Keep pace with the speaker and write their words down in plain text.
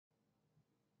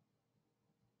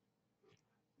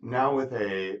Now with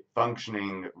a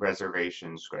functioning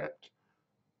reservation script,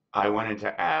 I wanted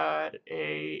to add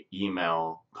a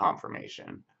email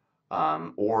confirmation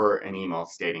or an email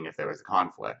stating if there was a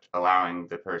conflict, allowing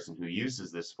the person who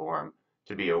uses this form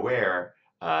to be aware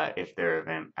if their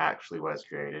event actually was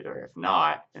created or if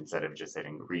not, instead of just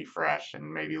hitting refresh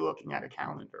and maybe looking at a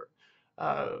calendar,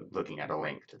 looking at a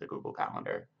link to the Google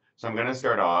Calendar. So I'm going to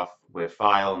start off with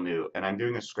file new, and I'm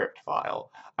doing a script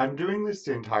file. I'm doing this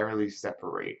to entirely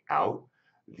separate out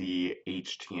the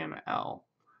HTML.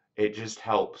 It just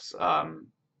helps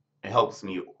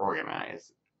me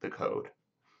organize the code.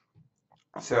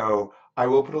 So I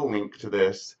will put a link to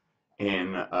this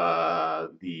in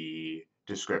the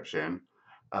description.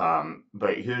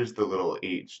 But here's the little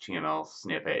HTML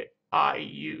snippet I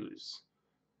use.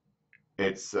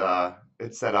 It's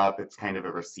set up. It's kind of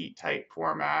a receipt type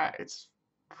format. It's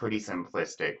pretty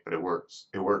simplistic, but it works.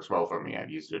 It works well for me.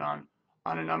 I've used it on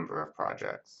a number of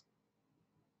projects.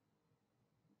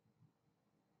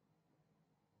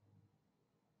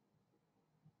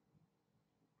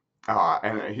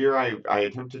 And here I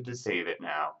attempted to save it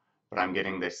now, but I'm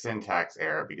getting this syntax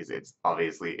error because it's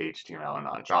obviously HTML and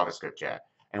not JavaScript yet.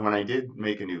 And when I did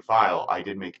make a new file, I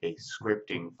did make a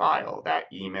scripting file. That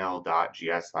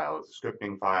email.gs file is a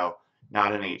scripting file,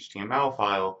 not an HTML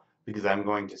file, because I'm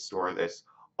going to store this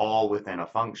all within a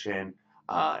function,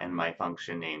 and my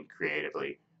function named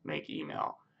creatively make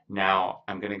email. Now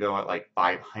I'm going to go at like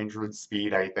 500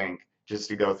 speed, I think, just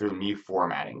to go through me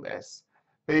formatting this.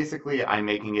 Basically, I'm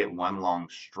making it one long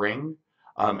string.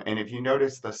 And if you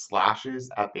notice the slashes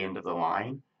at the end of the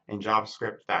line, in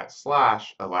JavaScript, that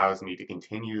slash allows me to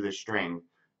continue the string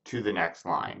to the next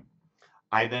line.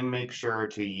 I then make sure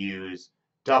to use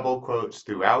double quotes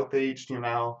throughout the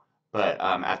HTML, but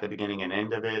at the beginning and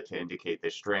end of it to indicate the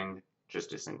string,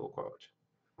 just a single quote.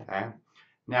 Okay.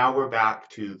 Now we're back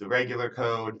to the regular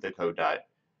code, the code.gs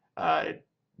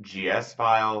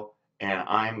file, and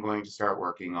I'm going to start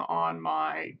working on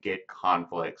my get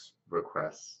conflicts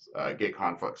requests, get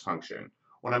conflicts function.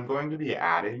 What I'm going to be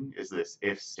adding is this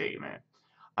if statement.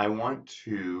 I want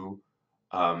to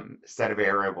set a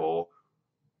variable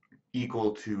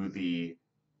equal to the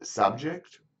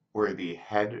subject or the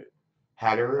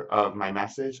header of my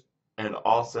message and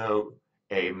also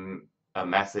a, a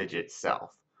message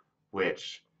itself,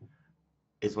 which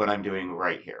is what I'm doing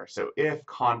right here. So if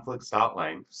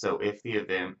conflicts.length, so if the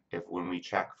event, if when we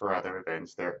check for other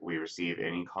events there we receive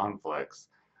any conflicts,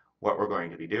 what we're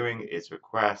going to be doing is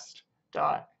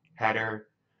request.header.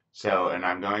 So, and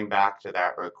I'm going back to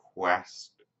that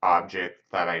request object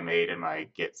that I made in my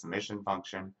get submission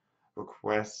function.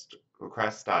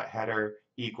 Request.header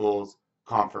equals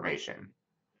confirmation.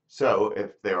 So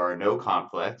if there are no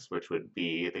conflicts, which would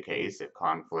be the case if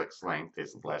conflicts length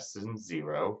is less than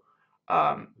 0,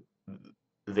 um,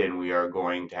 then we are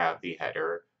going to have the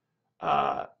header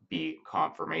be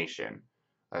confirmation,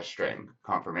 a string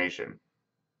confirmation.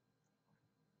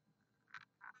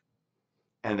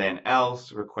 And then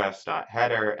else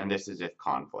request.header, and this is if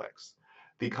conflicts.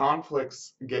 The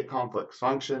conflicts get conflicts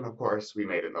function, of course, we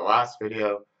made in the last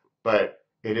video, but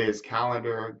it is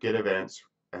calendar, get events,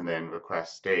 and then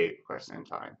request date, request end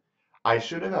time. I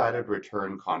should have added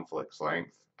return conflicts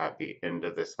length at the end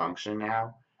of this function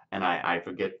now, and I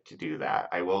forget to do that.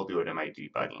 I will do it in my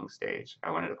debugging stage.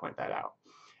 I wanted to point that out.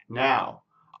 Now,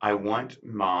 I want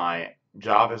my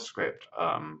JavaScript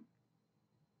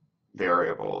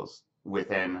variables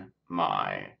within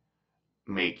my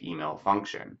make email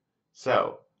function.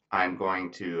 So I'm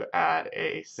going to add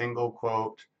a single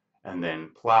quote and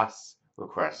then plus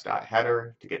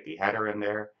request.header to get the header in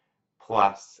there,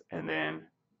 plus, and then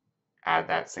add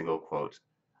that single quote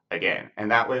again.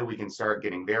 And that way we can start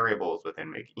getting variables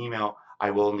within make email. I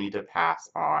will need to pass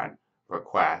on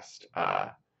request.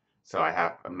 So I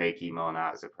have a make email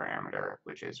now as a parameter,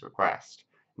 which is request.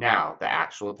 Now the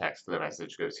actual text of the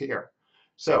message goes here.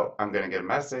 So I'm going to get a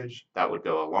message that would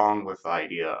go along with the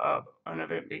idea of an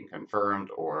event being confirmed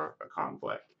or a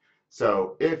conflict.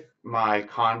 So if my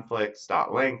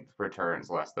conflicts.length returns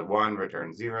less than 1,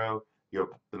 returns 0,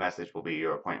 the message will be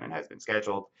your appointment has been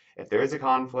scheduled. If there is a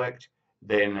conflict,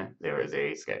 then there is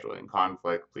a scheduling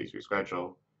conflict. Please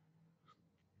reschedule.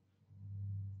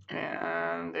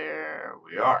 And there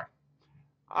we are.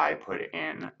 I put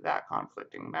in that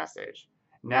conflicting message.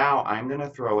 Now I'm going to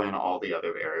throw in all the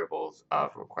other variables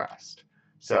of request.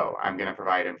 So I'm going to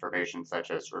provide information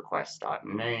such as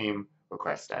request.name,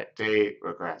 request.date,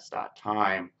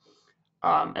 request.time.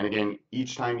 And again,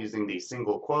 each time using these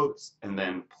single quotes and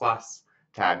then plus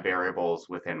to add variables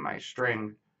within my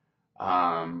string.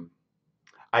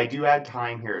 I do add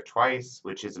time here twice,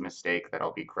 which is a mistake that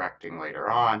I'll be correcting later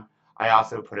on. I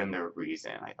also put in the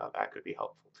reason. I thought that could be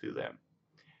helpful to them.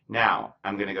 Now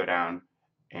I'm going to go down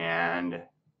and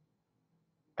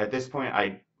at this point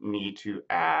I need to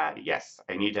add, yes,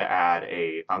 I need to add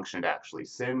a function to actually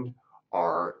send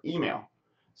our email.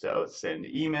 So send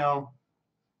email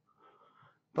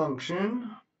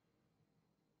function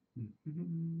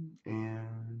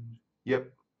and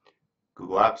yep,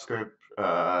 Google Apps Script.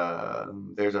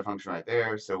 There's a function right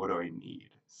there. So what do I need?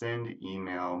 Send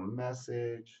email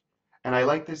message. And I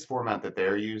like this format that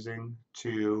they're using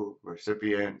to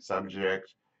recipient,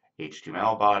 subject,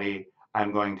 HTML body.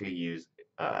 I'm going to use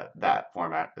that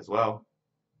format as well.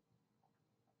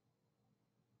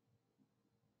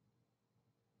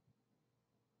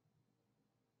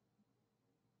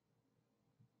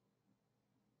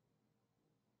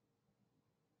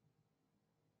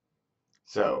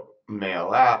 So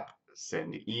mail app,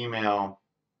 send email,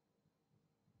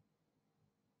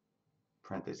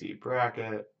 parenthesis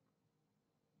bracket.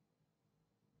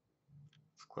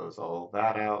 Let's close all of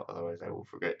that out, otherwise I will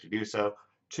forget to do so.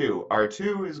 Two, our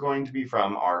two is going to be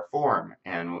from our form,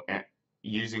 and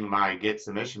using my get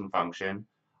submission function,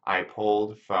 I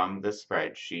pulled from the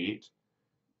spreadsheet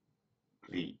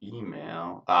the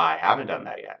email. I haven't done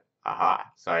that yet.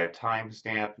 Aha. So I have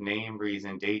timestamp, name,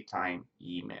 reason, date, time,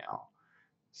 email.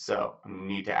 So I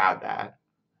need to add that.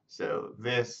 So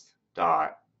this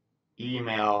dot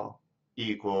email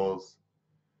equals,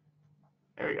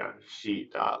 there we go,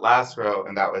 sheet dot last row,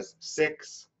 and that was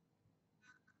 6.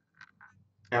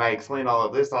 And I explained all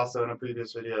of this also in a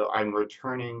previous video. I'm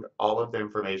returning all of the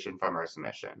information from our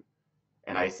submission.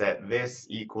 And I set this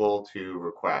equal to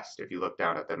request. If you look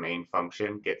down at the main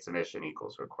function, get submission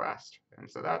equals request. And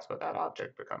so that's what that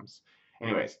object becomes.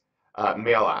 Anyways,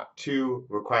 mail app to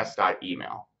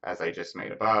request.email, as I just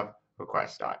made above,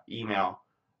 request.email,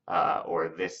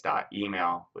 or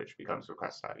this.email, which becomes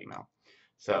request.email.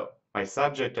 So my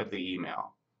subject of the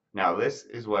email. Now this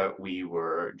is what we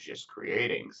were just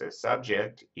creating. So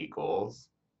subject equals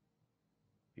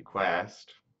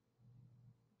request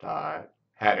dot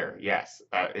header. Yes,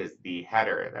 that is the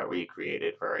header that we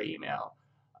created for our email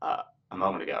a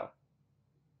moment ago.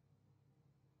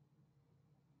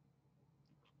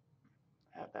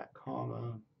 Add that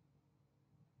comma.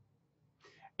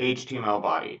 HTML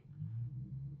body.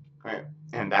 Right.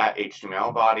 And that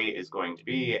HTML body is going to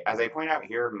be, as I point out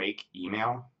here, make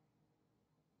email.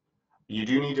 You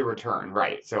do need to return,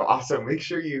 right? So also make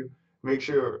sure,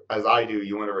 as I do,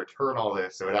 you want to return all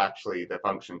this so it actually, the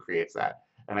function creates that.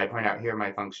 And I point out here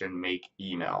my function make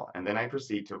email, and then I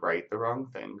proceed to write the wrong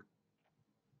thing.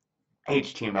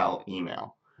 HTML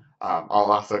email. I'll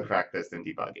also correct this in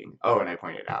debugging. Oh, and I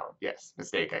pointed out, yes,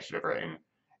 mistake, I should have written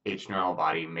HTML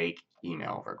body make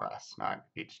email request, not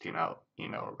HTML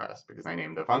email request, because I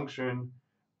named the function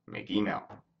make email.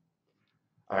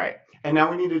 All right, and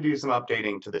now we need to do some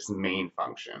updating to this main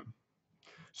function.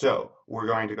 So we're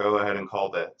going to go ahead and call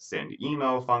the send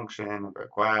email function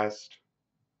request.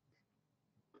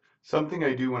 Something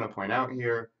I do want to point out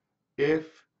here,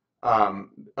 if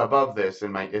above this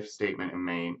in my if statement in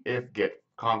main, if get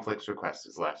conflicts request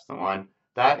is less than 1,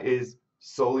 that is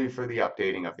solely for the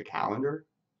updating of the calendar.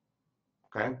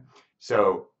 Okay,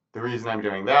 so the reason I'm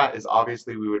doing that is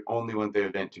obviously we would only want the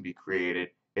event to be created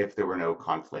if there were no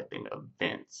conflicting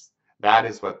events. That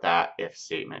is what that if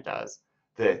statement does.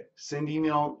 The send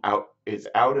email is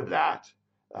out of that.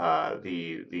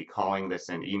 The calling the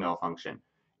send email function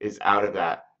is out of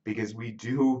that because we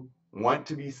do want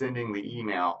to be sending the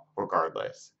email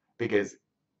regardless. Because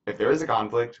if there is a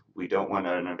conflict, we don't want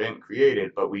an event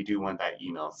created, but we do want that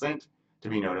email sent to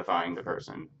be notifying the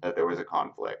person that there was a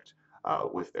conflict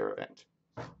with their event.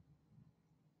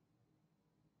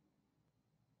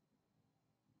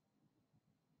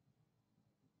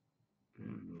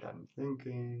 I'm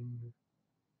thinking.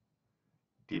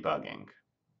 Debugging.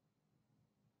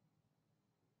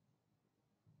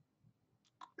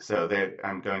 So there,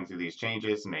 I'm going through these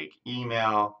changes, make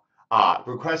email,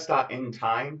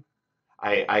 request.endTime.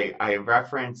 I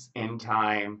reference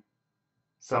endTime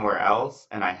somewhere else,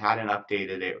 and I hadn't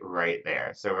updated it right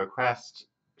there. So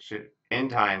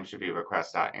endTime should be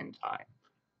request.endTime.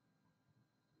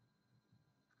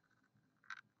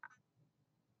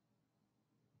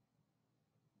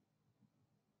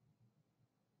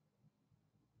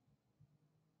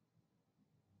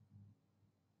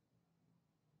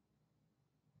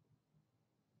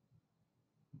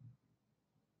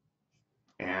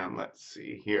 And let's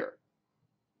see here.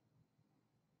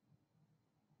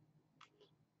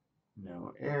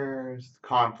 No errors,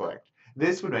 conflict.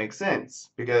 This would make sense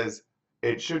because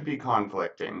it should be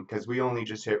conflicting because we only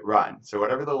just hit run. So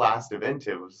whatever the last event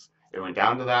is, it went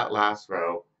down to that last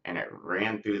row and it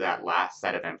ran through that last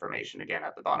set of information again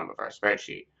at the bottom of our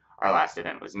spreadsheet. Our last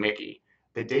event was Mickey.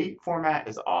 The date format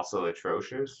is also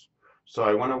atrocious, so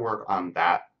I want to work on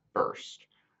that first.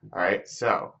 All right,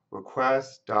 so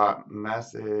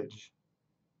request.message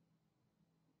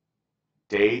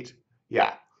date.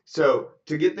 Yeah, so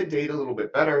to get the date a little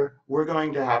bit better, we're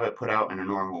going to have it put out in a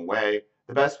normal way.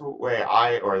 The best way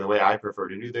or the way I prefer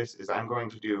to do this is I'm going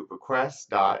to do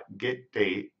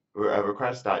request.getDate,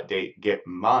 request.date get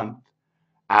month,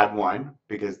 add one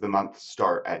because the months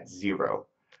start at 0.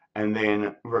 And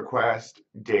then request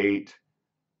date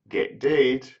get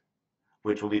date,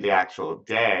 which will be the actual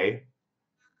day.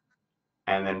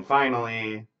 And then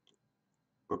finally,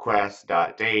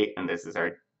 request.date, and this is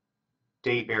our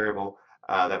date variable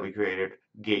that we created,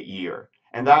 get year.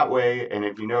 And that way, and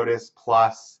if you notice,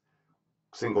 plus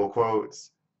single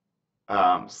quotes,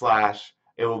 slash,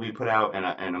 it will be put out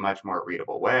in a much more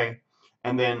readable way.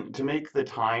 And then to make the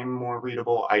time more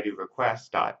readable, I do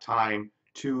request.time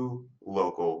to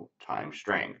local time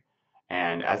string.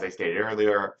 And as I stated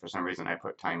earlier, for some reason I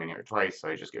put time in here twice, so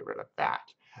I just get rid of that.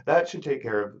 That should take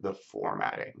care of the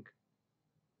formatting.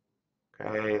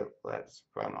 Okay, let's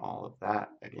run all of that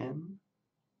again.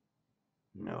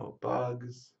 No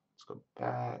bugs. Let's go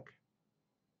back.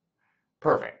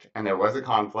 Perfect. And there was a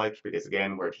conflict because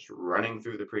again, we're just running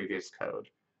through the previous code.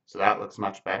 So that looks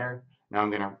much better. Now I'm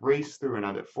going to race through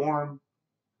another form.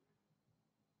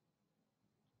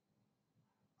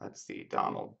 Let's see,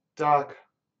 Donald Duck.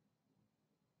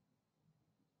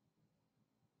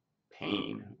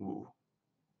 Pain. Ooh.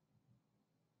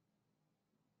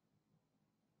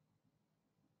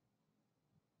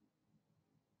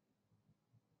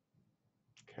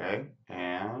 Okay,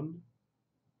 and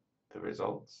the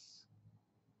results.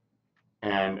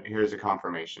 And here's a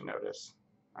confirmation notice.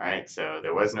 All right, so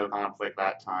there was no conflict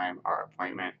that time. Our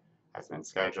appointment has been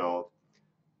scheduled.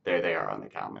 There they are on the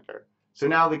calendar. So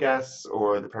now the guests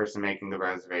or the person making the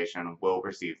reservation will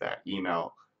receive that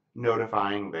email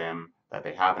notifying them that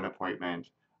they have an appointment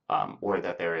or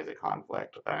that there is a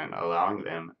conflict and allowing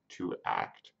them to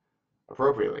act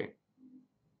appropriately.